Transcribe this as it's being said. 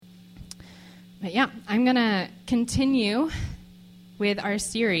But yeah, I'm going to continue with our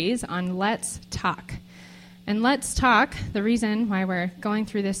series on Let's Talk. And Let's Talk, the reason why we're going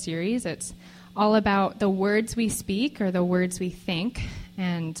through this series, it's all about the words we speak or the words we think.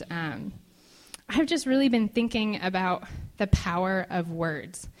 And I've just really been thinking about the power of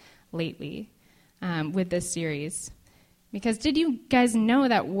words lately with this series. Because did you guys know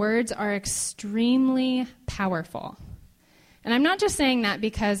that words are extremely powerful? And I'm not just saying that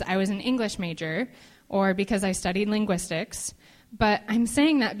because I was an English major or because I studied linguistics, but I'm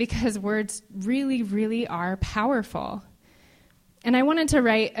saying that because words really, really are powerful. And I wanted to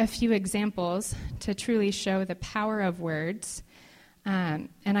write a few examples to truly show the power of words. And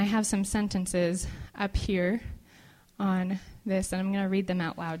I have some sentences up here on this, and I'm going to read them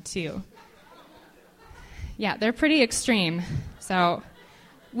out loud too. Yeah, they're pretty extreme. So,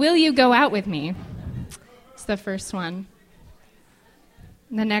 will you go out with me? It's the first one.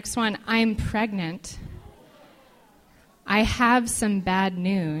 The next one, I'm pregnant. I have some bad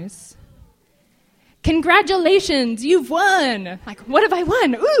news. Congratulations, you've won. Like, what have I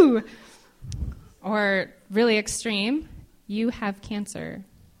won? Ooh. Or really extreme, you have cancer.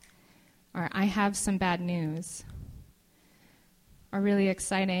 Or I have some bad news. Or really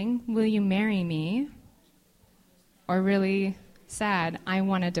exciting, will you marry me? Or really sad, I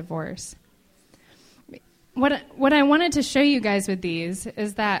want a divorce. What I wanted to show you guys with these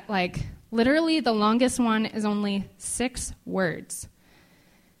is that, like, literally the longest one is only 6 words.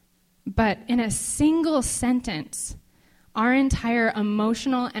 But in a single sentence, our entire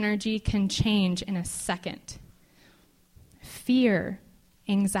emotional energy can change in a second. Fear,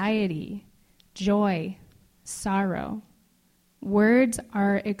 anxiety, joy, sorrow. Words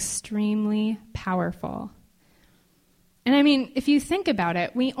are extremely powerful. And I mean, if you think about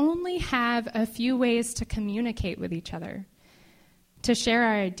it, we only have a few ways to communicate with each other, to share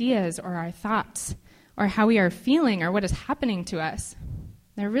our ideas or our thoughts, or how we are feeling or what is happening to us.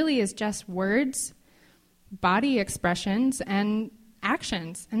 There really is just words, body expressions, and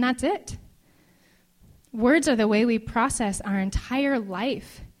actions, and that's it. Words are the way we process our entire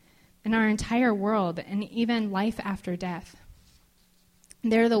life and our entire world, and even life after death.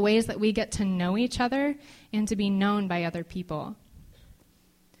 They're the ways that we get to know each other and to be known by other people.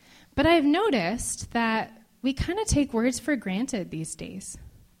 But I've noticed that we kind of take words for granted these days.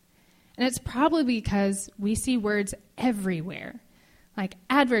 And it's probably because we see words everywhere, like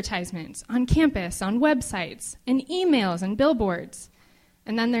advertisements, on campus, on websites, in emails and billboards.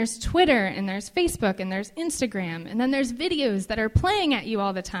 And then there's Twitter, and there's Facebook, and there's Instagram, and then there's videos that are playing at you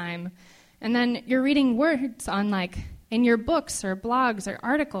all the time. And then you're reading words on, like, in your books or blogs or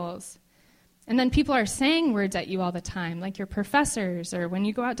articles. And then people are saying words at you all the time, like your professors, or when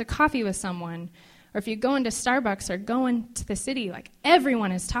you go out to coffee with someone, or if you go into Starbucks or go into the city, like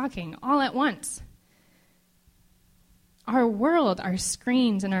everyone is talking all at once. Our world, our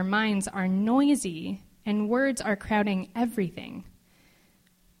screens, and our minds are noisy, and words are crowding everything.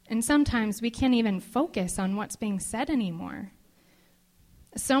 And sometimes we can't even focus on what's being said anymore.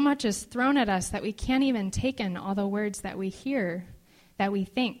 So much is thrown at us that we can't even take in all the words that we hear, that we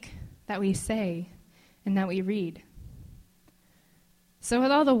think, that we say, and that we read. So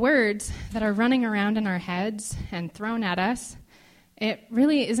with all the words that are running around in our heads and thrown at us, it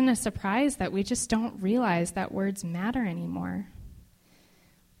really isn't a surprise that we just don't realize that words matter anymore.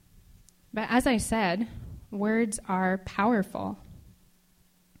 But as I said, words are powerful.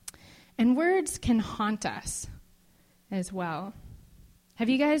 And words can haunt us as well. Have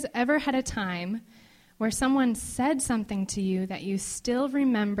you guys ever had a time where someone said something to you that you still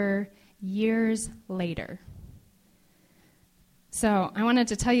remember years later? So I wanted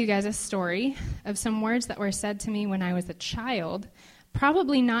to tell you guys a story of some words that were said to me when I was a child,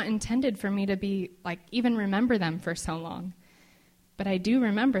 probably not intended for me to be, like, even remember them for so long. But I do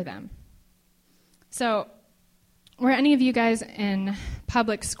remember them. So were any of you guys in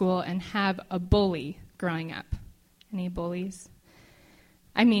public school and have a bully growing up? Any bullies?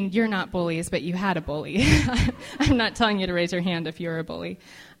 I mean, you're not bullies, but you had a bully. I'm not telling you to raise your hand if you're a bully.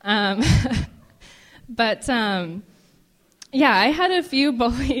 Yeah, I had a few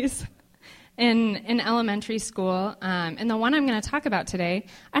bullies in elementary school. And the one I'm going to talk about today,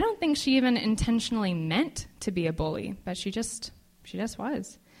 I don't think she even intentionally meant to be a bully, but she just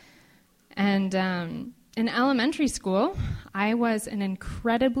was. And in elementary school, I was an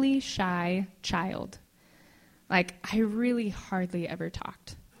incredibly shy child. Like, I really hardly ever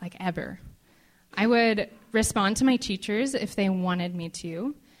talked, like ever. I would respond to my teachers if they wanted me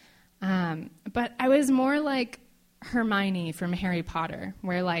to, but I was more like Hermione from Harry Potter,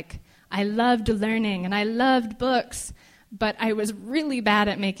 where, like, I loved learning and I loved books, but I was really bad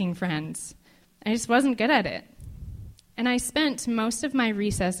at making friends. I just wasn't good at it. And I spent most of my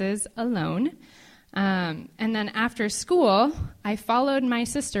recesses alone. And then after school, I followed my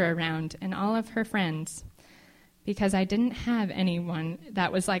sister around and all of her friends because I didn't have anyone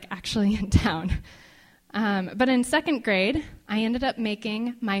that was like actually in town. But in second grade, I ended up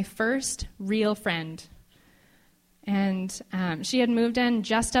making my first real friend. And she had moved in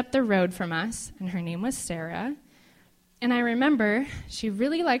just up the road from us, and her name was Sarah. And I remember she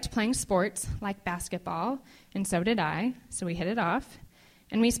really liked playing sports, like basketball, and so did I, so we hit it off.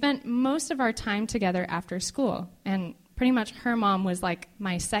 And we spent most of our time together after school, and pretty much her mom was like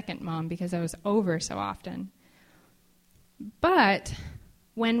my second mom because I was over so often. But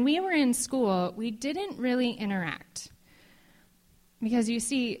when we were in school, we didn't really interact. Because you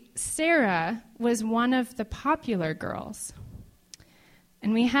see, Sarah was one of the popular girls.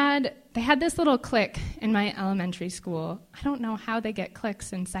 And they had this little clique in my elementary school. I don't know how they get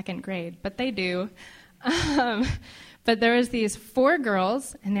cliques in second grade, but they do. But there was these 4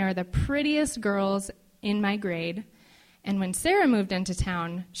 girls, and they were the prettiest girls in my grade. And when Sarah moved into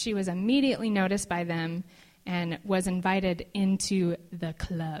town, she was immediately noticed by them and was invited into the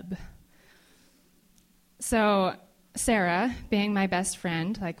club. So Sarah, being my best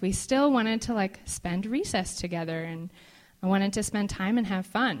friend, like we still wanted to like spend recess together, and I wanted to spend time and have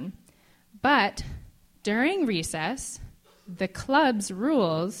fun. But during recess, the club's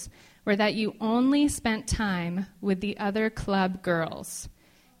rules were that you only spent time with the other club girls,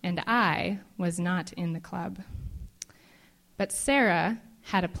 and I was not in the club. But Sarah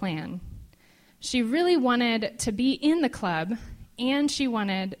had a plan. She really wanted to be in the club, and she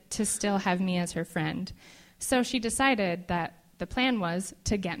wanted to still have me as her friend. So she decided that the plan was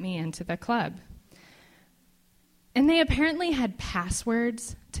to get me into the club. And they apparently had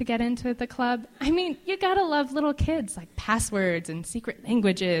passwords to get into the club. I mean, you gotta love little kids, like passwords and secret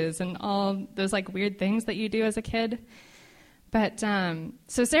languages and all those like weird things that you do as a kid. But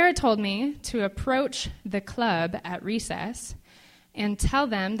so Sarah told me to approach the club at recess and tell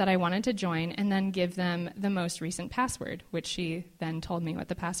them that I wanted to join and then give them the most recent password, which she then told me what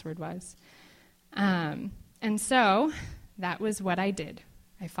the password was. And so that was what I did.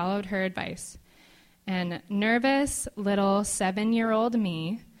 I followed her advice. And nervous little 7-year-old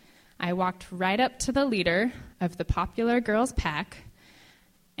me, I walked right up to the leader of the popular girls pack,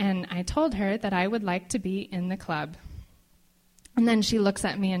 and I told her that I would like to be in the club. And then she looks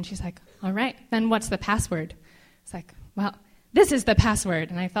at me and she's like, all right, then what's the password? It's like, well, this is the password.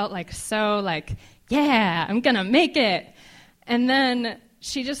 And I felt like so like, yeah, I'm going to make it. And then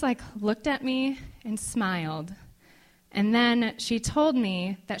she just like looked at me and smiled. And then she told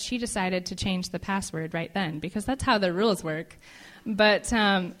me that she decided to change the password right then, because that's how the rules work. But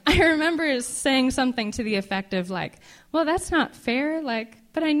I remember saying something to the effect of like, well, that's not fair, like,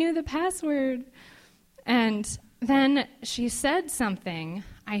 but I knew the password. And then she said something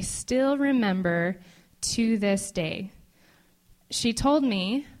I still remember to this day. She told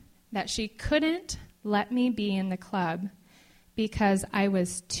me that she couldn't let me be in the club because I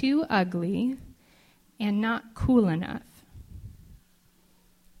was too ugly and not cool enough.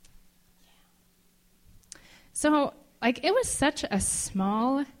 So, like, it was such a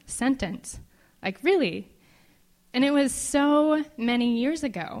small sentence. Like, really. And it was so many years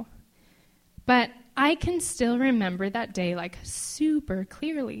ago. But I can still remember that day, like, super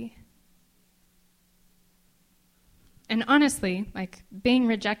clearly. And honestly, like, being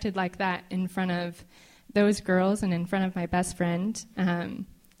rejected like that in front of those girls and in front of my best friend,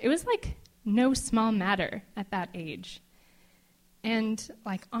 it was, like, no small matter at that age. And,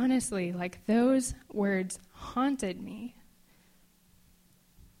 like, honestly, like, those words haunted me.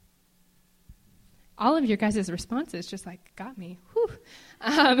 All of your guys' responses just, like, got me. Whew.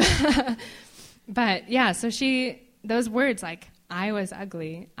 But, yeah, so those words, like, I was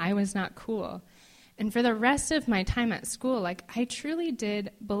ugly, I was not cool. And for the rest of my time at school, like, I truly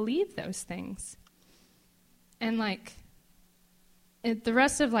did believe those things. And, like, the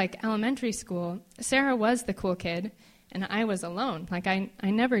rest of, like, elementary school, Sarah was the cool kid, and I was alone. Like, I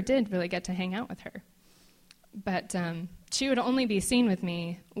never did really get to hang out with her. But she would only be seen with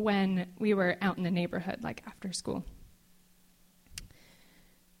me when we were out in the neighborhood, like, after school.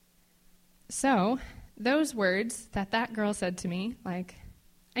 So those words that girl said to me, like,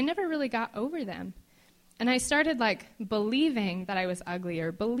 I never really got over them. And I started, like, believing that I was ugly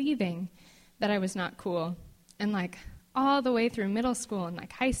or believing that I was not cool. And, like, all the way through middle school and,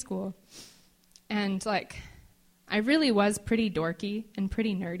 like, high school. And, like, I really was pretty dorky and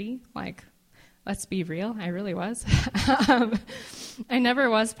pretty nerdy. Like, let's be real, I really was. I never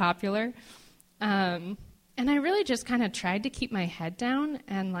was popular. And I really just kind of tried to keep my head down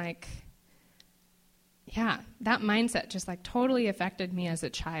and, like, yeah, that mindset just like totally affected me as a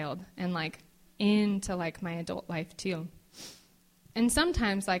child and like into like my adult life too. And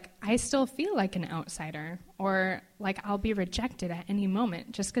sometimes like I still feel like an outsider, or like I'll be rejected at any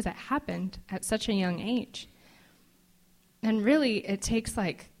moment just because it happened at such a young age. And really it takes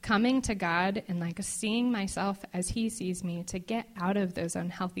like coming to God and like seeing myself as he sees me to get out of those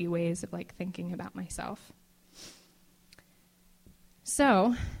unhealthy ways of like thinking about myself.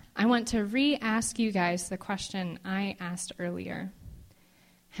 So I want to re-ask you guys the question I asked earlier.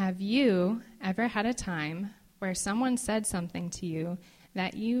 Have you ever had a time where someone said something to you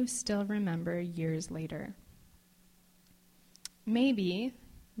that you still remember years later? Maybe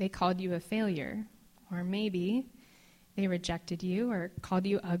they called you a failure, or maybe they rejected you or called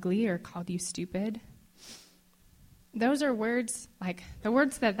you ugly or called you stupid. Those are words, like the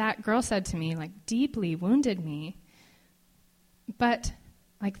words that girl said to me, like deeply wounded me. But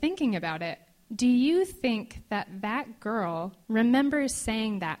like thinking about it, do you think that girl remembers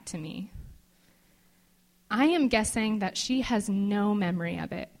saying that to me? I am guessing that she has no memory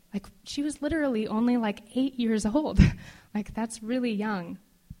of it. Like she was literally only like 8 years old. Like that's really young.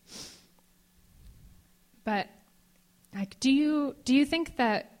 But like, do you think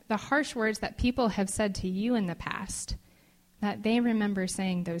that the harsh words that people have said to you in the past, that they remember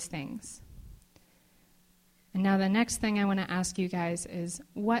saying those things? And now the next thing I want to ask you guys is,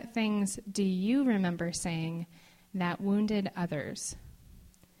 what things do you remember saying that wounded others?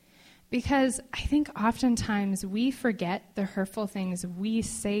 Because I think oftentimes we forget the hurtful things we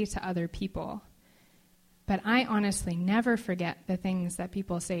say to other people. But I honestly never forget the things that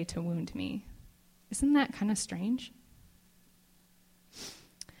people say to wound me. Isn't that kind of strange?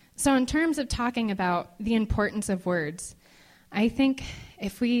 So in terms of talking about the importance of words, I think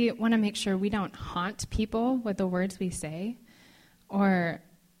if we want to make sure we don't haunt people with the words we say, or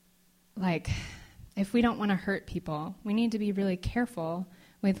like if we don't want to hurt people, we need to be really careful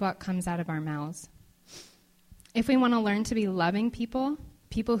with what comes out of our mouths. If we want to learn to be loving people,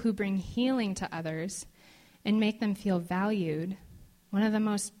 people who bring healing to others and make them feel valued, one of the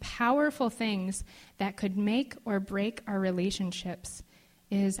most powerful things that could make or break our relationships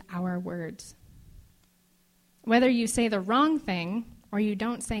is our words. Whether you say the wrong thing or you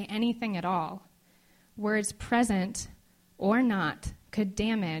don't say anything at all, words present or not could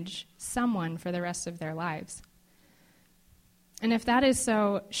damage someone for the rest of their lives. And if that is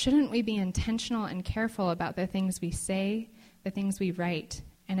so, shouldn't we be intentional and careful about the things we say, the things we write,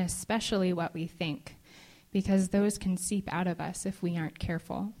 and especially what we think? Because those can seep out of us if we aren't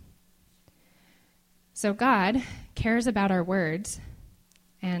careful. So God cares about our words,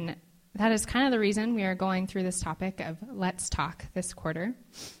 and that is kind of the reason we are going through this topic of Let's Talk this quarter,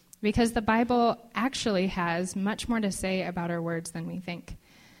 because the Bible actually has much more to say about our words than we think.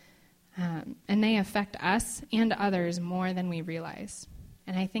 And they affect us and others more than we realize.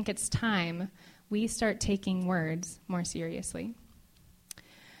 And I think it's time we start taking words more seriously.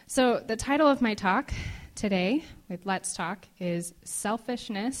 So the title of my talk today with Let's Talk is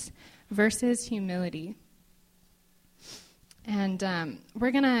Selfishness versus Humility. And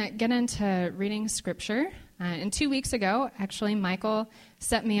we're going to get into reading scripture. And 2 weeks ago, actually, Michael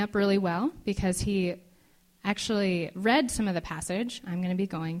set me up really well because he actually read some of the passage I'm going to be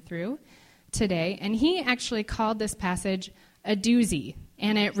going through today. And he actually called this passage a doozy,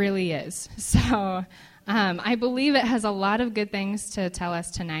 and it really is. So I believe it has a lot of good things to tell us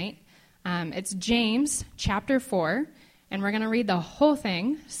tonight. It's James chapter 4, and we're going to read the whole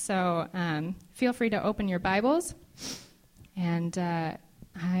thing. So feel free to open your Bibles. And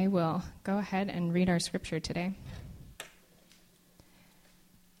I will go ahead and read our scripture today.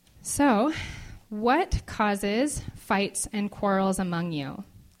 So, what causes fights and quarrels among you?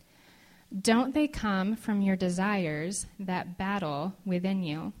 Don't they come from your desires that battle within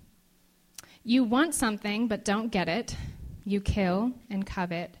you? You want something but don't get it. You kill and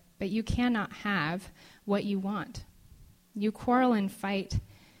covet, but you cannot have what you want. You quarrel and fight.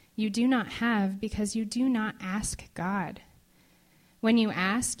 You do not have because you do not ask God. When you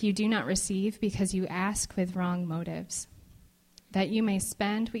ask, you do not receive because you ask with wrong motives, that you may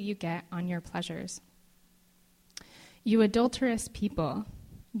spend what you get on your pleasures. You adulterous people,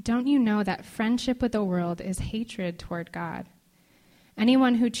 don't you know that friendship with the world is hatred toward God?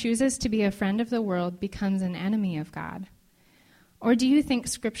 Anyone who chooses to be a friend of the world becomes an enemy of God. Or do you think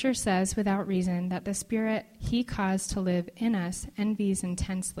Scripture says without reason that the Spirit he caused to live in us envies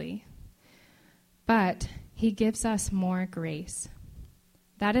intensely? But he gives us more grace.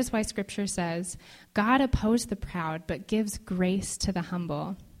 That is why Scripture says, God opposes the proud, but gives grace to the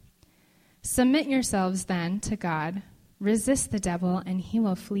humble. Submit yourselves then to God. Resist the devil, and he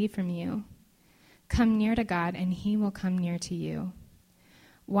will flee from you. Come near to God, and he will come near to you.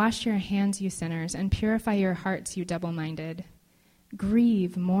 Wash your hands, you sinners, and purify your hearts, you double-minded.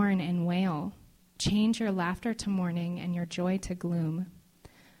 Grieve, mourn, and wail. Change your laughter to mourning and your joy to gloom.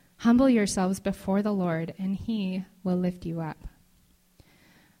 Humble yourselves before the Lord, and he will lift you up.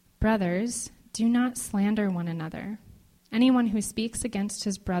 Brothers, do not slander one another. Anyone who speaks against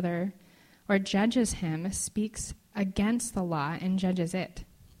his brother or judges him speaks against the law and judges it.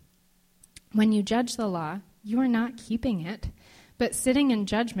 When you judge the law, you are not keeping it, but sitting in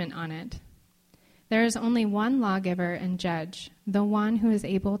judgment on it. There is only one lawgiver and judge, the one who is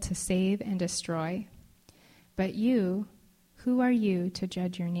able to save and destroy. But you, who are you to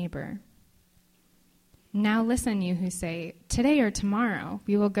judge your neighbor? Now listen, you who say, today or tomorrow,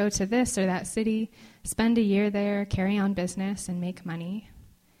 we will go to this or that city, spend a year there, carry on business, and make money.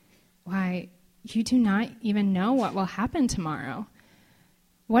 Why, you do not even know what will happen tomorrow.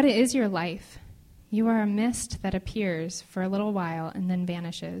 What is your life? You are a mist that appears for a little while and then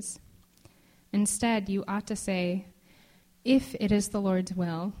vanishes. Instead, you ought to say, if it is the Lord's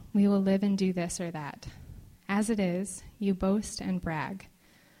will, we will live and do this or that. As it is, you boast and brag.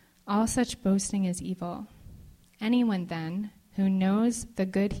 All such boasting is evil. Anyone, then, who knows the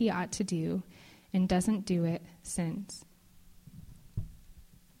good he ought to do and doesn't do it, sins.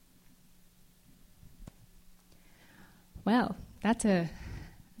 Well, that's a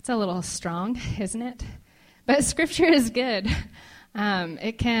little strong, isn't it? But Scripture is good.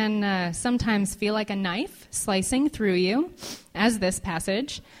 It can sometimes feel like a knife slicing through you, as this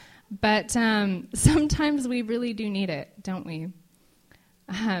passage. But sometimes we really do need it, don't we?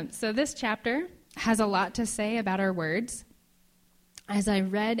 So this chapter has a lot to say about our words. As I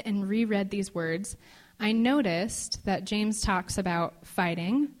read and reread these words, I noticed that James talks about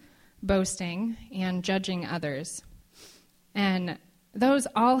fighting, boasting, and judging others. And those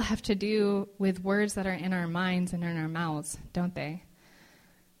all have to do with words that are in our minds and in our mouths, don't they?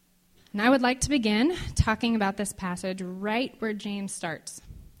 And I would like to begin talking about this passage right where James starts.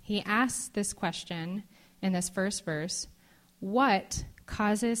 He asks this question in this first verse, what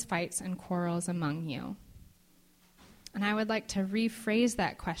causes fights and quarrels among you? And I would like to rephrase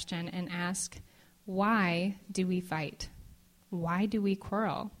that question and ask, why do we fight? Why do we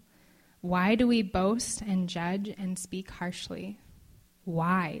quarrel? Why do we boast and judge and speak harshly?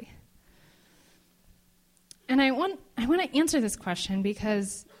 Why? And I want to answer this question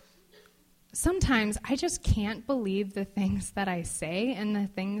because sometimes I just can't believe the things that I say and the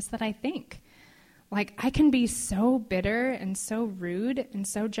things that I think. Like, I can be so bitter and so rude and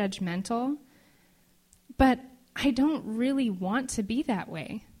so judgmental, but I don't really want to be that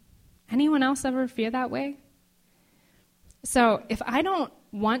way. Anyone else ever feel that way? So if I don't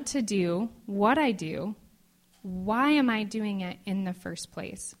want to do what I do, why am I doing it in the first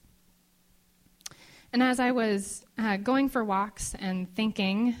place? And as I was going for walks and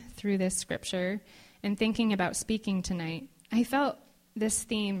thinking through this scripture and thinking about speaking tonight, I felt this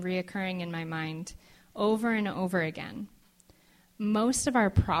theme reoccurring in my mind over and over again. Most of our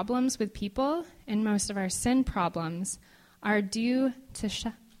problems with people and most of our sin problems are due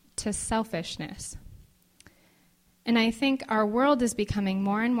to selfishness. And I think our world is becoming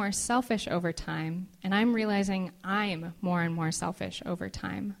more and more selfish over time, and I'm realizing I'm more and more selfish over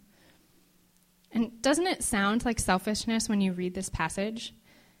time. And doesn't it sound like selfishness when you read this passage?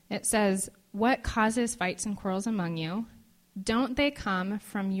 It says, what causes fights and quarrels among you? Don't they come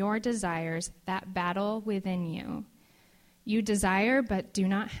from your desires that battle within you? You desire but do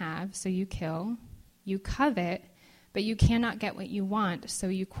not have, so you kill. You covet, but you cannot get what you want, so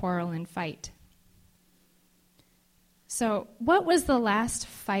you quarrel and fight. So what was the last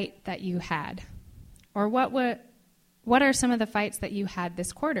fight that you had? Or what are some of the fights that you had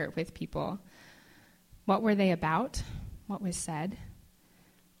this quarter with people? What were they about? What was said?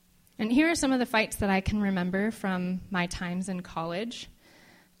 And here are some of the fights that I can remember from my times in college.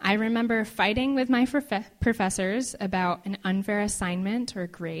 I remember fighting with my professors about an unfair assignment or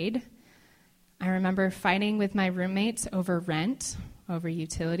grade. I remember fighting with my roommates over rent, over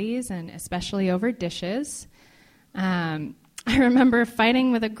utilities, and especially over dishes. I remember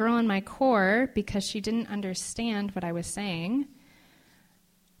fighting with a girl in my core because she didn't understand what I was saying.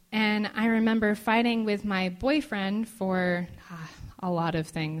 And I remember fighting with my boyfriend for a lot of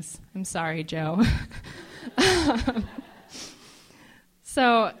things. I'm sorry, Joe.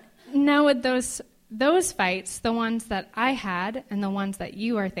 So now with those fights, the ones that I had and the ones that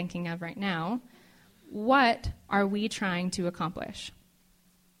you are thinking of right now, what are we trying to accomplish?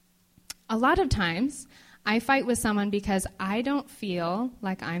 A lot of times, I fight with someone because I don't feel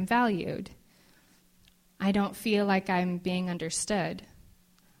like I'm valued. I don't feel like I'm being understood.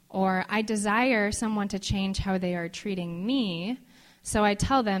 Or I desire someone to change how they are treating me, so I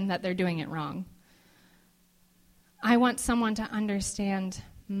tell them that they're doing it wrong. I want someone to understand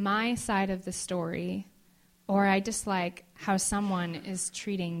my side of the story, or I dislike how someone is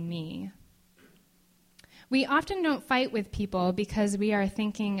treating me. We often don't fight with people because we are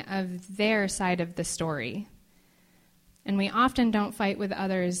thinking of their side of the story. And we often don't fight with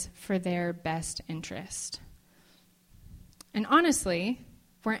others for their best interest. And honestly,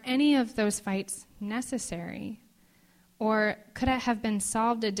 were any of those fights necessary? Or could it have been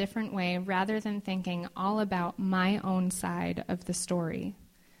solved a different way rather than thinking all about my own side of the story?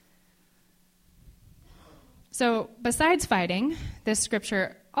 So besides fighting, this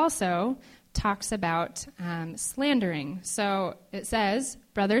scripture also talks about slandering. So it says,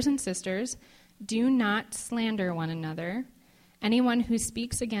 brothers and sisters, do not slander one another. Anyone who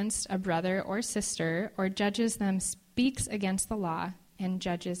speaks against a brother or sister or judges them speaks against the law and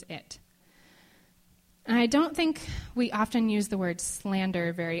judges it. And I don't think we often use the word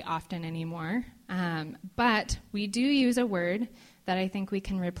slander very often anymore, but we do use a word that I think we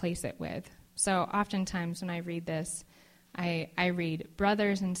can replace it with. So oftentimes when I read this, I read,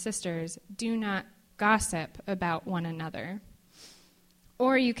 brothers and sisters, do not gossip about one another.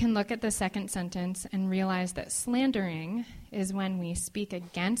 Or you can look at the second sentence and realize that slandering is when we speak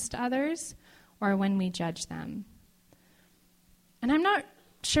against others or when we judge them. And I'm not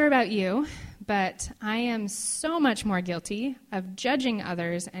sure about you, but I am so much more guilty of judging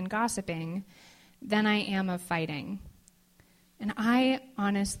others and gossiping than I am of fighting. And I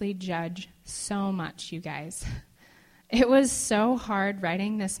honestly judge so much, you guys. It was so hard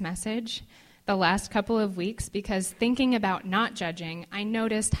writing this message the last couple of weeks because thinking about not judging, I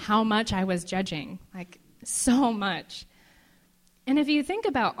noticed how much I was judging, like so much. And if you think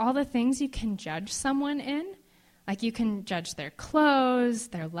about all the things you can judge someone in, like you can judge their clothes,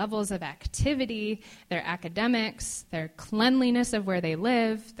 their levels of activity, their academics, their cleanliness of where they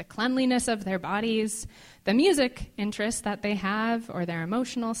live, the cleanliness of their bodies, the music interests that they have, or their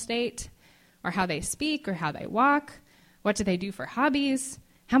emotional state, or how they speak or how they walk, what do they do for hobbies,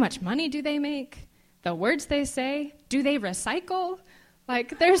 how much money do they make, the words they say, do they recycle?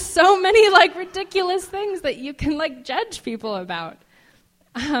 Like, there's so many, like, ridiculous things that you can, like, judge people about.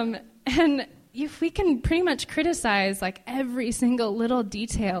 And if we can pretty much criticize like every single little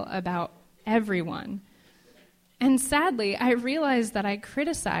detail about everyone. And sadly, I realize that I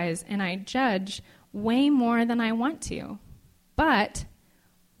criticize and I judge way more than I want to. But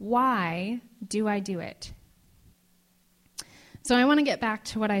why do I do it? So I want to get back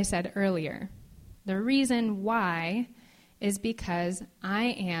to what I said earlier. The reason why is because I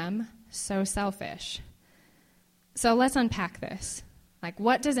am so selfish. So let's unpack this. Like,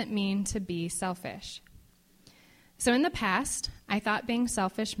 what does it mean to be selfish? So in the past, I thought being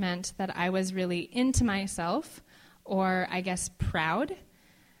selfish meant that I was really into myself, or I guess proud.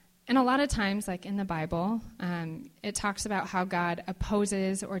 And a lot of times, like in the Bible, it talks about how God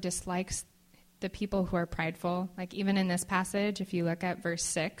opposes or dislikes the people who are prideful. Like even in this passage, if you look at verse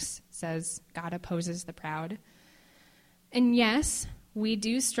 6, it says, God opposes the proud. And yes, we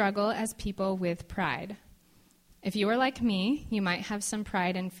do struggle as people with pride. If you are like me, you might have some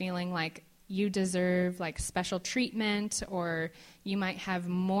pride in feeling like you deserve like special treatment, or you might have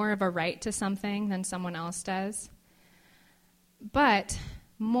more of a right to something than someone else does. But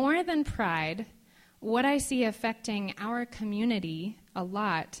more than pride, what I see affecting our community a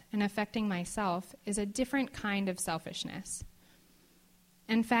lot and affecting myself is a different kind of selfishness.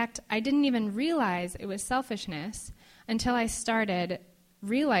 In fact, I didn't even realize it was selfishness until I started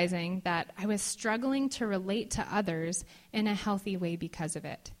realizing that I was struggling to relate to others in a healthy way because of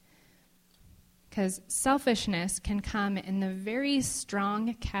it. Because selfishness can come in the very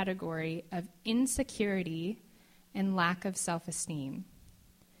strong category of insecurity and lack of self-esteem.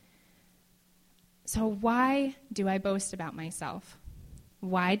 So why do I boast about myself?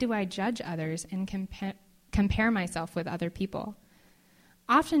 Why do I judge others and compare myself with other people?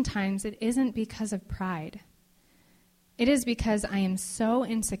 Oftentimes, it isn't because of pride. It is because I am so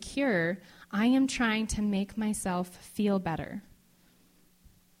insecure, I am trying to make myself feel better.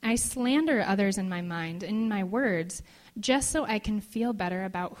 I slander others in my mind, in my words, just so I can feel better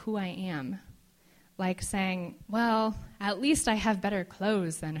about who I am. Like saying, well, at least I have better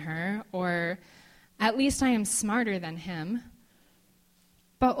clothes than her, or at least I am smarter than him.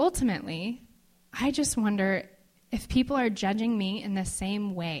 But ultimately, I just wonder if people are judging me in the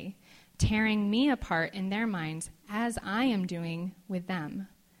same way, tearing me apart in their minds as I am doing with them.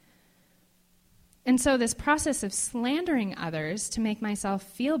 And so this process of slandering others to make myself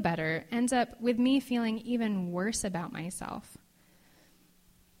feel better ends up with me feeling even worse about myself.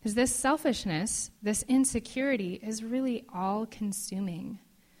 Because this selfishness, this insecurity is really all-consuming.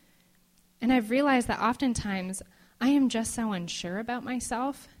 And I've realized that oftentimes I am just so unsure about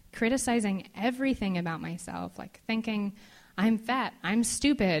myself, criticizing everything about myself, like thinking I'm fat, I'm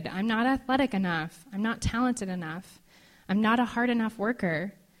stupid, I'm not athletic enough, I'm not talented enough, I'm not a hard enough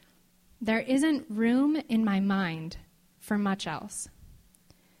worker. There isn't room in my mind for much else.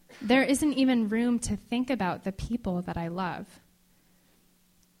 There isn't even room to think about the people that I love.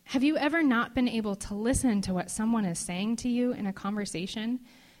 Have you ever not been able to listen to what someone is saying to you in a conversation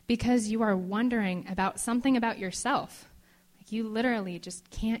because you are wondering about something about yourself? Like you literally just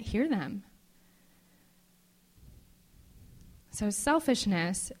can't hear them. So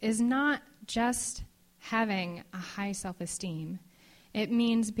selfishness is not just having a high self-esteem. It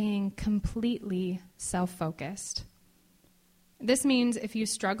means being completely self-focused. This means if you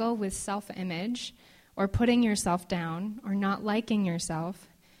struggle with self-image or putting yourself down or not liking yourself,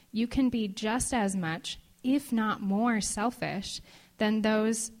 you can be just as much, if not more, selfish than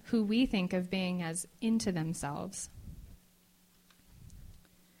those who we think of being as into themselves.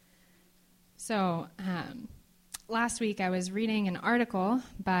 So, last week I was reading an article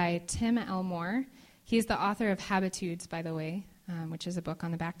by Tim Elmore. He's the author of Habitudes, by the way, which is a book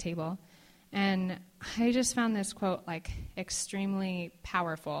on the back table. And I just found this quote extremely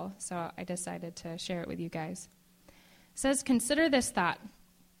powerful, so I decided to share it with you guys. It says, "Consider this thought.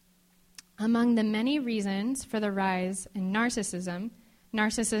 Among the many reasons for the rise in narcissism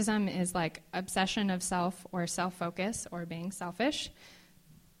is like obsession of self or self-focus or being selfish.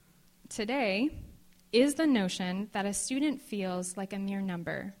 Today is the notion that a student feels like a mere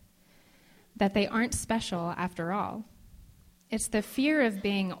number, that they aren't special after all. It's the fear of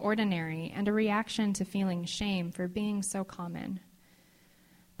being ordinary and a reaction to feeling shame for being so common.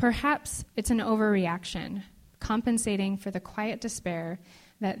 Perhaps it's an overreaction, compensating for the quiet despair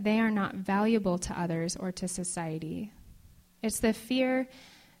that they are not valuable to others or to society. It's the fear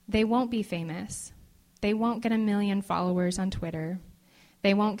they won't be famous. They won't get 1 million followers on Twitter.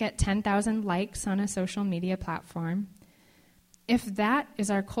 They won't get 10,000 likes on a social media platform. If that is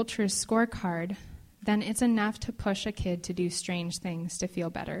our culture's scorecard, then it's enough to push a kid to do strange things to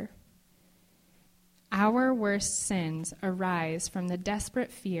feel better. Our worst sins arise from the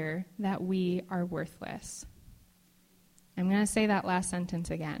desperate fear that we are worthless." I'm going to say that last sentence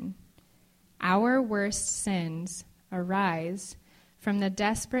again. Our worst sins arise from the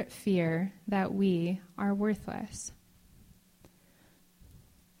desperate fear that we are worthless.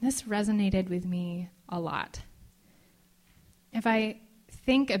 This resonated with me a lot. If I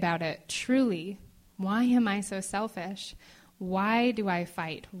think about it truly, why am I so selfish? Why do I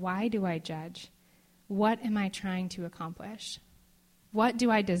fight? Why do I judge? What am I trying to accomplish? What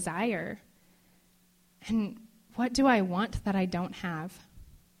do I desire? And what do I want that I don't have?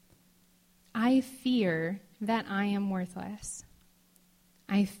 I fear that I am worthless.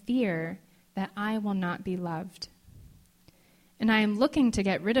 I fear that I will not be loved. And I am looking to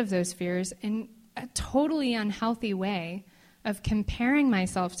get rid of those fears in a totally unhealthy way of comparing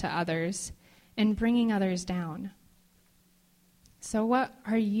myself to others and bringing others down. So what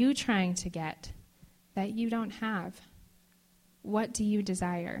are you trying to get that you don't have? What do you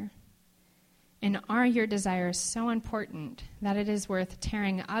desire? And are your desires so important that it is worth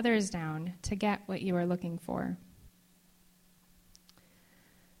tearing others down to get what you are looking for?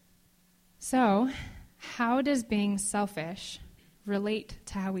 So, how does being selfish relate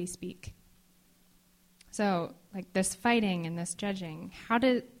to how we speak? So, like this fighting and this judging, how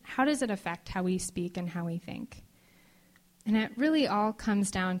does it affect how we speak and how we think? And it really all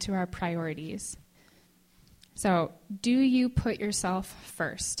comes down to our priorities. So, do you put yourself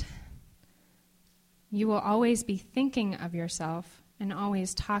first? You will always be thinking of yourself and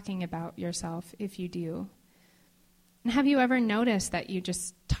always talking about yourself if you do. And have you ever noticed that you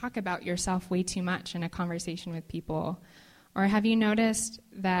just talk about yourself way too much in a conversation with people? Or have you noticed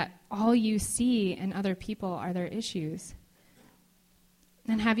that all you see in other people are their issues?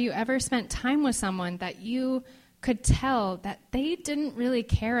 And have you ever spent time with someone that you could tell that they didn't really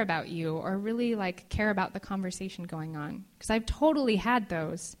care about you or really care about the conversation going on? Because I've totally had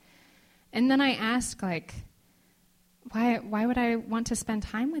those. And then I ask, why would I want to spend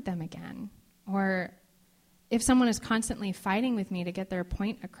time with them again? Or if someone is constantly fighting with me to get their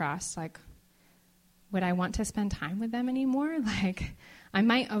point across, would I want to spend time with them anymore? I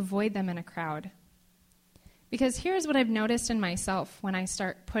might avoid them in a crowd. Because here's what I've noticed in myself when I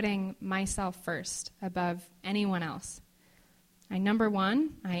start putting myself first above anyone else. Number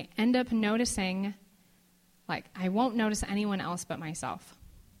one, I end up noticing, I won't notice anyone else but myself.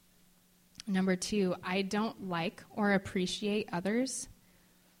 Number two, I don't like or appreciate others.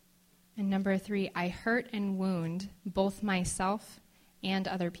 And number 3, I hurt and wound both myself and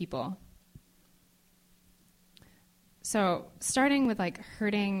other people. So starting with like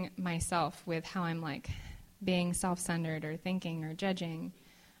hurting myself with how I'm like being self-centered or thinking or judging,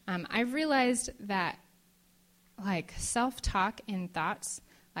 I've realized that like self-talk and thoughts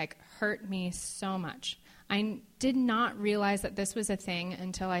like hurt me so much. I did not realize that this was a thing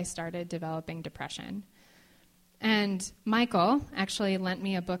until I started developing depression. And Michael actually lent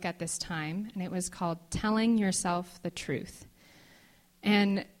me a book at this time, and it was called Telling Yourself the Truth.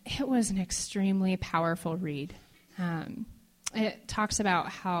 And it was an extremely powerful read. It talks about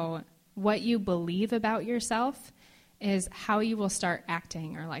how what you believe about yourself is how you will start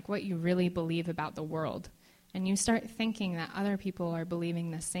acting, or like what you really believe about the world. And you start thinking that other people are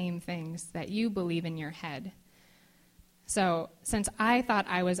believing the same things that you believe in your head. So since I thought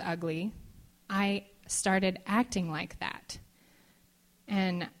I was ugly, I started acting like that.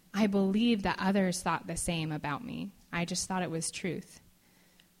 And I believed that others thought the same about me. I just thought it was truth.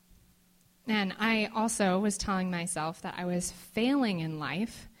 And I also was telling myself that I was failing in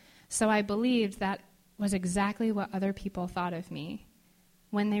life, so I believed that was exactly what other people thought of me,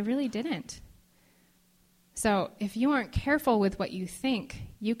 when they really didn't. So if you aren't careful with what you think,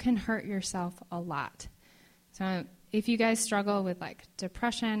 you can hurt yourself a lot. So if you guys struggle with like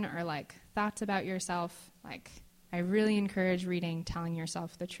depression or like thoughts about yourself, like I really encourage reading Telling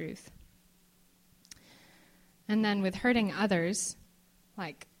Yourself the Truth. And then with hurting others,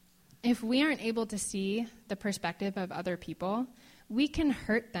 like if we aren't able to see the perspective of other people, we can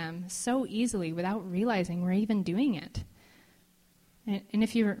hurt them so easily without realizing we're even doing it. And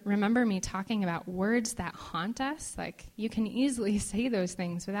if you remember me talking about words that haunt us, like you can easily say those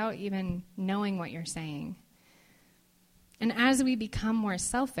things without even knowing what you're saying. And as we become more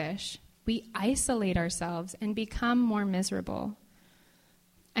selfish, we isolate ourselves and become more miserable.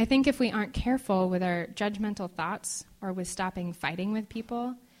 I think if we aren't careful with our judgmental thoughts or with stopping fighting with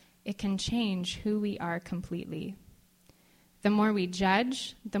people, it can change who we are completely. The more we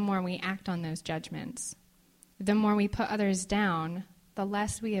judge, the more we act on those judgments. The more we put others down, the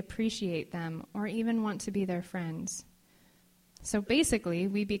less we appreciate them or even want to be their friends. So basically,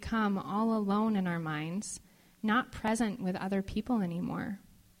 we become all alone in our minds, not present with other people anymore.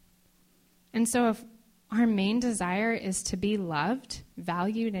 And so if our main desire is to be loved,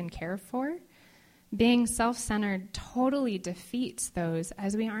 valued, and cared for, being self-centered totally defeats those,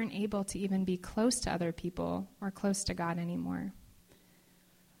 as we aren't able to even be close to other people or close to God anymore.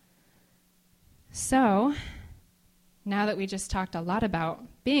 So, now that we just talked a lot about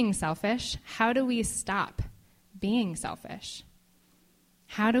being selfish, how do we stop being selfish?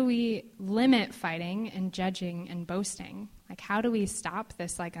 How do we limit fighting and judging and boasting? Like, how do we stop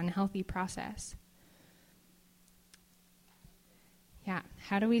this like unhealthy process? Yeah,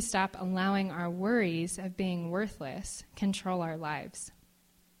 how do we stop allowing our worries of being worthless control our lives?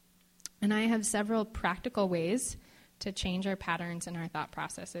 And I have several practical ways to change our patterns and our thought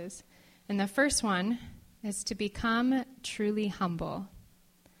processes. And the first one is to become truly humble.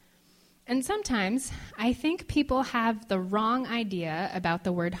 And sometimes I think people have the wrong idea about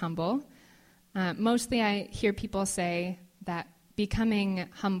the word humble. Mostly I hear people say that becoming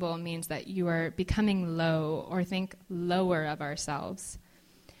humble means that you are becoming low or think lower of ourselves.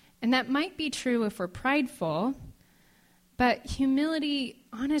 And that might be true if we're prideful, but humility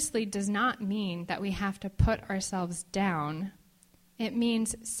honestly does not mean that we have to put ourselves down. It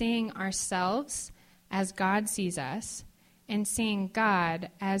means seeing ourselves as God sees us and seeing God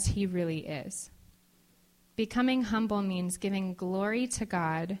as he really is. Becoming humble means giving glory to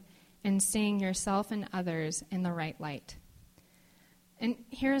God and seeing yourself and others in the right light. And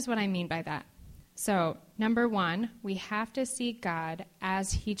here's what I mean by that. So, number one, we have to see God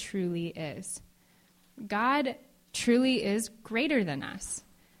as he truly is. God truly is greater than us.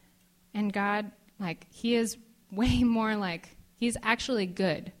 And God, he is way more he's actually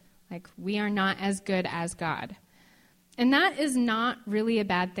good. We are not as good as God. And that is not really a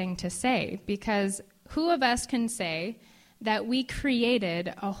bad thing to say, because who of us can say that we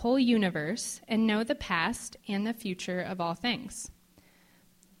created a whole universe and know the past and the future of all things?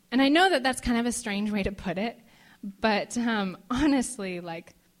 And I know that that's kind of a strange way to put it, but honestly,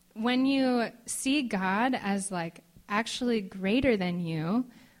 when you see God as actually greater than you,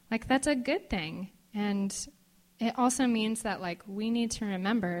 that's a good thing. And it also means that we need to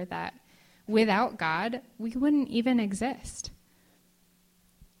remember that without God, we wouldn't even exist.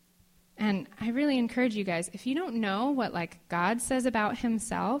 And I really encourage you guys, if you don't know what God says about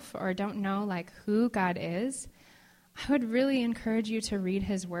himself or don't know who God is, I would really encourage you to read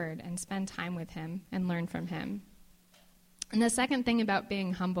his word and spend time with him and learn from him. And the second thing about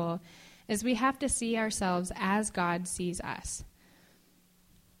being humble is we have to see ourselves as God sees us.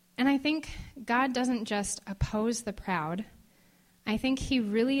 And I think God doesn't just oppose the proud. I think he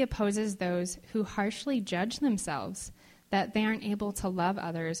really opposes those who harshly judge themselves that they aren't able to love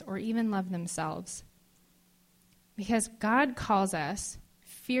others or even love themselves. Because God calls us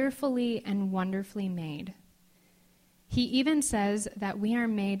fearfully and wonderfully made. He even says that we are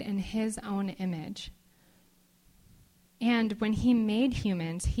made in his own image. And when he made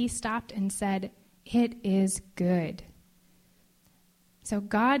humans, he stopped and said, "It is good." So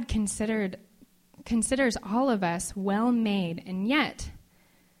God considers all of us well made, and yet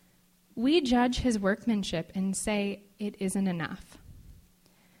we judge his workmanship and say it isn't enough.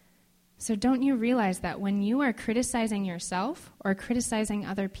 So don't you realize that when you are criticizing yourself or criticizing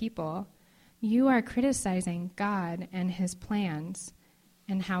other people, you are criticizing God and his plans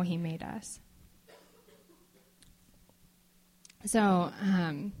and how he made us? So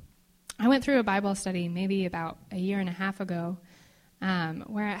I went through a Bible study maybe about a year and a half ago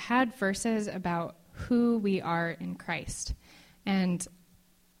where it had verses about who we are in Christ. And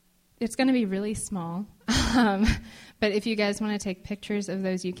it's going to be really small, but if you guys want to take pictures of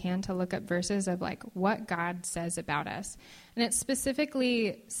those, you can, to look up verses of like what God says about us. And it's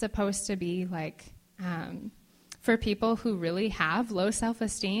specifically supposed to be like for people who really have low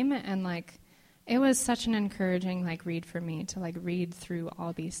self-esteem, and like it was such an encouraging like read for me to like read through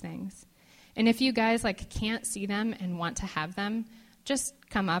all these things. And if you guys like can't see them and want to have them, just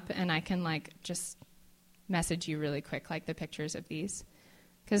come up and I can like just message you really quick like the pictures of these,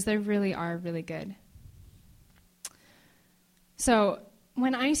 because they really are really good. So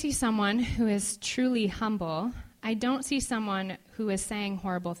when I see someone who is truly humble, I don't see someone who is saying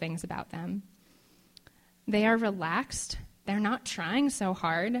horrible things about them. They are relaxed, they're not trying so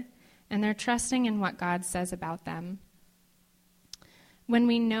hard, and they're trusting in what God says about them. When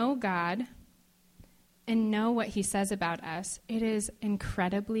we know God and know what he says about us, it is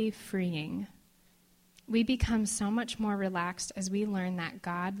incredibly freeing. We become so much more relaxed as we learn that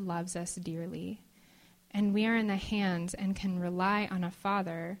God loves us dearly, and we are in the hands and can rely on a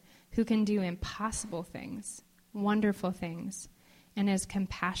Father who can do impossible things, wonderful things, and is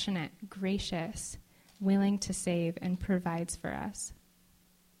compassionate, gracious, willing to save, and provides for us.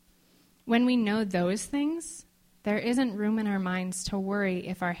 When we know those things, there isn't room in our minds to worry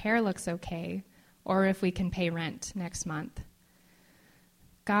if our hair looks okay or if we can pay rent next month.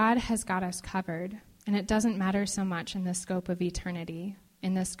 God has got us covered, and it doesn't matter so much in the scope of eternity,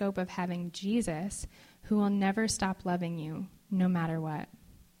 in the scope of having Jesus, who will never stop loving you, no matter what.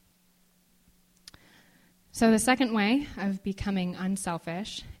 So the second way of becoming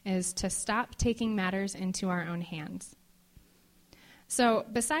unselfish is to stop taking matters into our own hands. So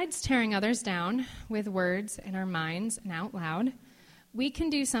besides tearing others down with words in our minds and out loud, we can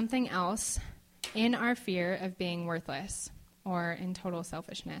do something else in our fear of being worthless or in total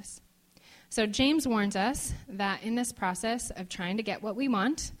selfishness. So James warns us that in this process of trying to get what we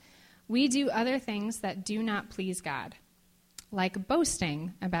want, we do other things that do not please God, like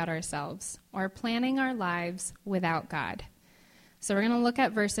boasting about ourselves or planning our lives without God. So we're going to look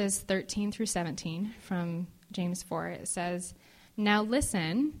at verses 13 through 17 from James 4. It says, "Now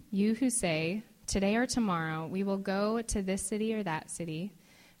listen, you who say, 'Today or tomorrow we will go to this city or that city,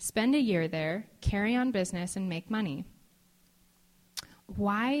 spend a year there, carry on business, and make money.'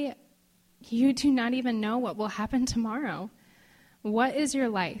 Why? You do not even know what will happen tomorrow. What is your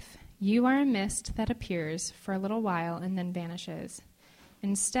life? You are a mist that appears for a little while and then vanishes.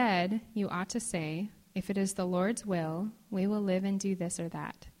 Instead, you ought to say, 'If it is the Lord's will, we will live and do this or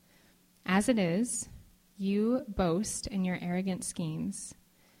that.' As it is, you boast in your arrogant schemes,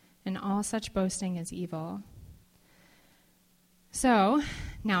 and all such boasting is evil." So,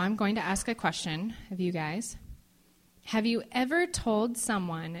 now I'm going to ask a question of you guys. Have you ever told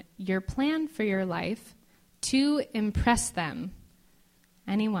someone your plan for your life to impress them?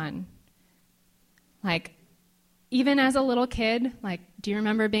 Anyone? Like, even as a little kid, like, do you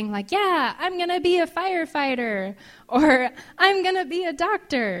remember being like, "Yeah, I'm going to be a firefighter," or "I'm going to be a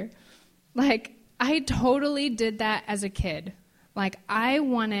doctor"? Like, I totally did that as a kid. Like, I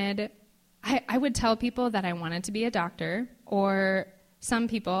would tell people that I wanted to be a doctor, or some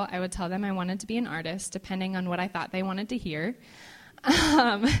people, I would tell them I wanted to be an artist, depending on what I thought they wanted to hear,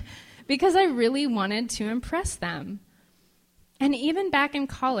 because I really wanted to impress them. And even back in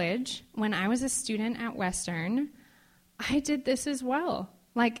college, when I was a student at Western, I did this as well.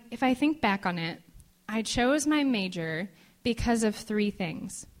 Like, if I think back on it, I chose my major because of 3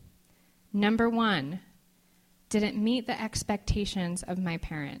 things. Number 1, did it meet the expectations of my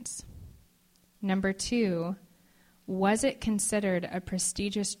parents? Number 2, was it considered a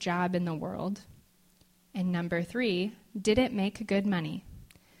prestigious job in the world? And number 3, did it make good money?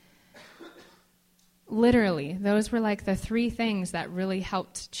 Literally, those were like the 3 things that really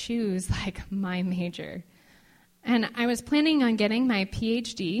helped choose like my major. And I was planning on getting my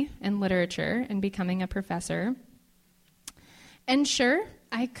PhD in literature and becoming a professor. And sure,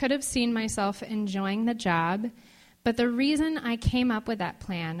 I could have seen myself enjoying the job, but the reason I came up with that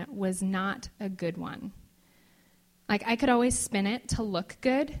plan was not a good one. Like, I could always spin it to look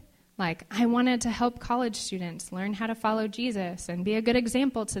good. Like, I wanted to help college students learn how to follow Jesus and be a good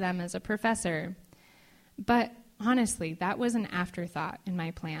example to them as a professor. But honestly, that was an afterthought in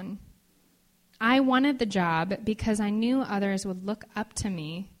my plan. I wanted the job because I knew others would look up to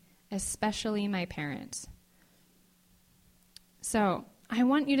me, especially my parents. So, I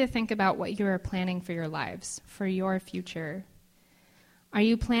want you to think about what you are planning for your lives, for your future. Are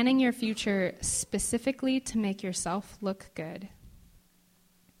you planning your future specifically to make yourself look good?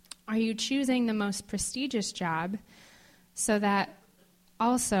 Are you choosing the most prestigious job so that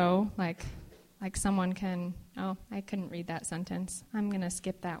also, like someone can, I couldn't read that sentence. I'm going to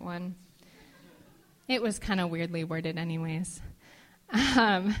skip that one. It was kind of weirdly worded anyways.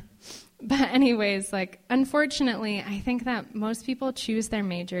 But anyways, unfortunately, I think that most people choose their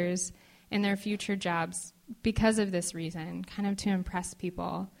majors in their future jobs because of this reason, kind of to impress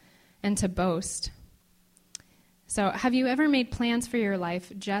people and to boast. So have you ever made plans for your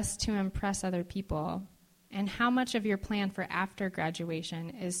life just to impress other people? And how much of your plan for after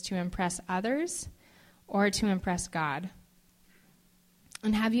graduation is to impress others or to impress God?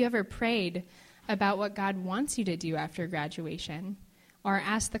 And have you ever prayed about what God wants you to do after graduation? Or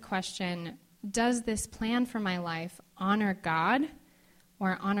asked the question, does this plan for my life honor God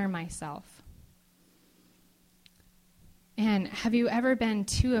or honor myself? And have you ever been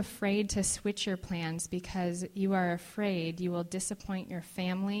too afraid to switch your plans because you are afraid you will disappoint your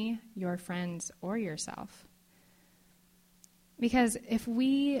family, your friends, or yourself? Because if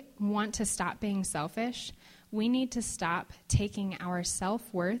we want to stop being selfish, we need to stop taking our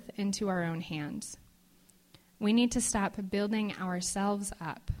self-worth into our own hands. We need to stop building ourselves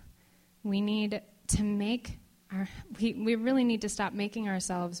up. We need to we really need to stop making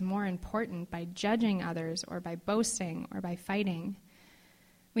ourselves more important by judging others or by boasting or by fighting.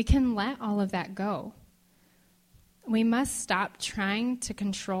 We can let all of that go. We must stop trying to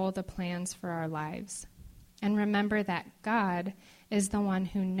control the plans for our lives and remember that God is the one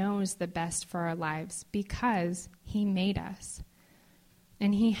who knows the best for our lives because he made us.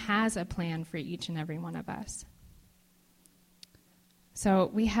 And he has a plan for each and every one of us.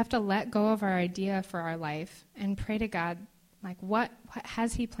 So we have to let go of our idea for our life and pray to God, what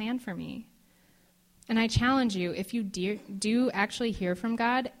has he planned for me? And I challenge you, if you do actually hear from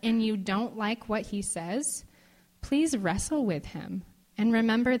God and you don't like what he says, please wrestle with him and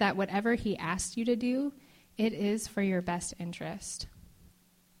remember that whatever he asked you to do, it is for your best interest.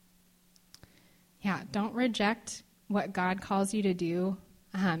 Yeah, don't reject what God calls you to do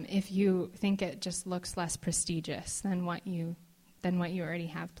if you think it just looks less prestigious than what you already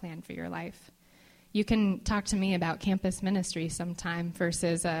have planned for your life. You can talk to me about campus ministry sometime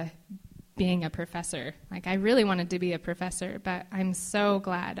versus being a professor. I really wanted to be a professor, but I'm so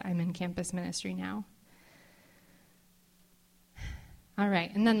glad I'm in campus ministry now. All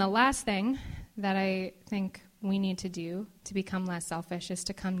right, and then the last thing that I think we need to do to become less selfish is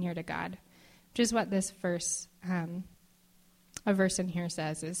to come near to God, which is what this verse, a verse in here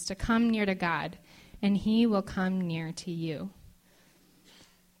says, is to come near to God, and he will come near to you.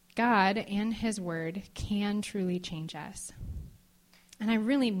 God and his word can truly change us. And I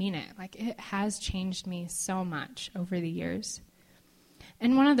really mean it. It has changed me so much over the years.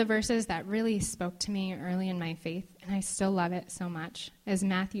 And one of the verses that really spoke to me early in my faith, and I still love it so much, is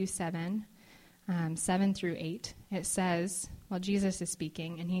Matthew 7, 7 through 8. It says, Jesus is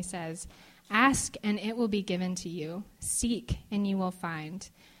speaking, and he says, "Ask, and it will be given to you. Seek, and you will find.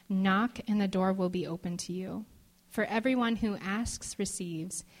 Knock, and the door will be opened to you. For everyone who asks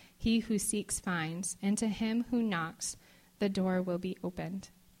receives, he who seeks finds, and to him who knocks, the door will be opened."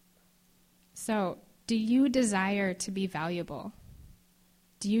 So, do you desire to be valuable?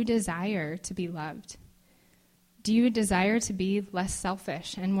 Do you desire to be loved? Do you desire to be less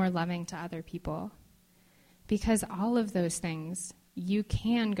selfish and more loving to other people? Because all of those things you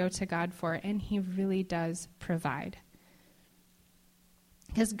can go to God for, and he really does provide.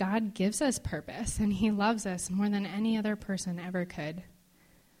 Because God gives us purpose, and he loves us more than any other person ever could.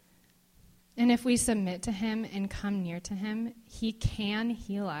 And if we submit to him and come near to him, he can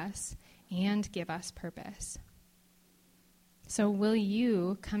heal us and give us purpose. So will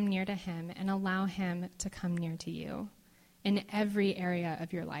you come near to him and allow him to come near to you in every area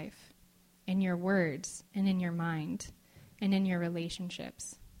of your life, in your words and in your mind and in your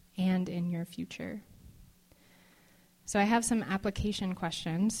relationships and in your future? So I have some application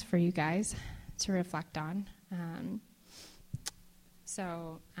questions for you guys to reflect on.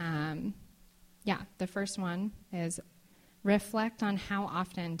 The first one is reflect on how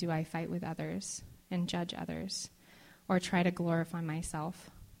often do I fight with others and judge others or try to glorify myself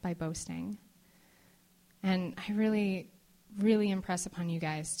by boasting. And I really, really impress upon you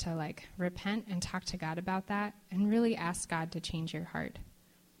guys to repent and talk to God about that and really ask God to change your heart.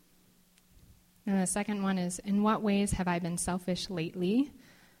 And the second one is, in what ways have I been selfish lately?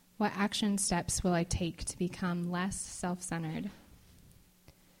 What action steps will I take to become less self-centered?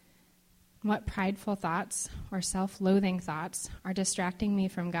 What prideful thoughts or self-loathing thoughts are distracting me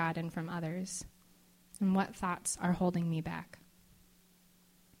from God and from others? And what thoughts are holding me back?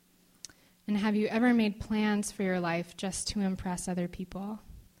 And have you ever made plans for your life just to impress other people?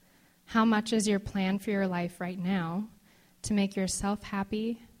 How much is your plan for your life right now to make yourself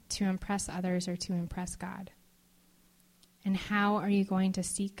happy, to impress others, or to impress God? And how are you going to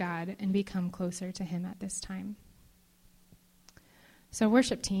seek God and become closer to him at this time? So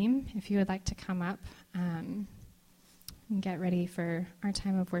worship team, if you would like to come up and get ready for our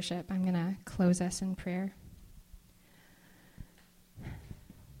time of worship, I'm going to close us in prayer.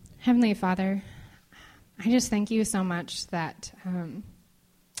 Heavenly Father, I just thank you so much that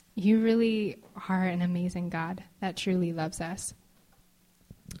you really are an amazing God that truly loves us.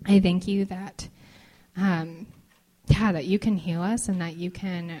 I thank you that that you can heal us and that you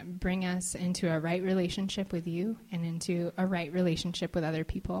can bring us into a right relationship with you and into a right relationship with other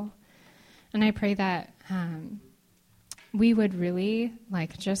people. And I pray that we would really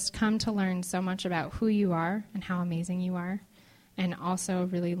just come to learn so much about who you are and how amazing you are, and also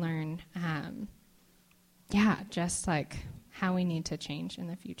really learn how we need to change in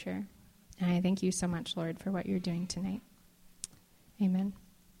the future. And I thank you so much, Lord, for what you're doing tonight. Amen.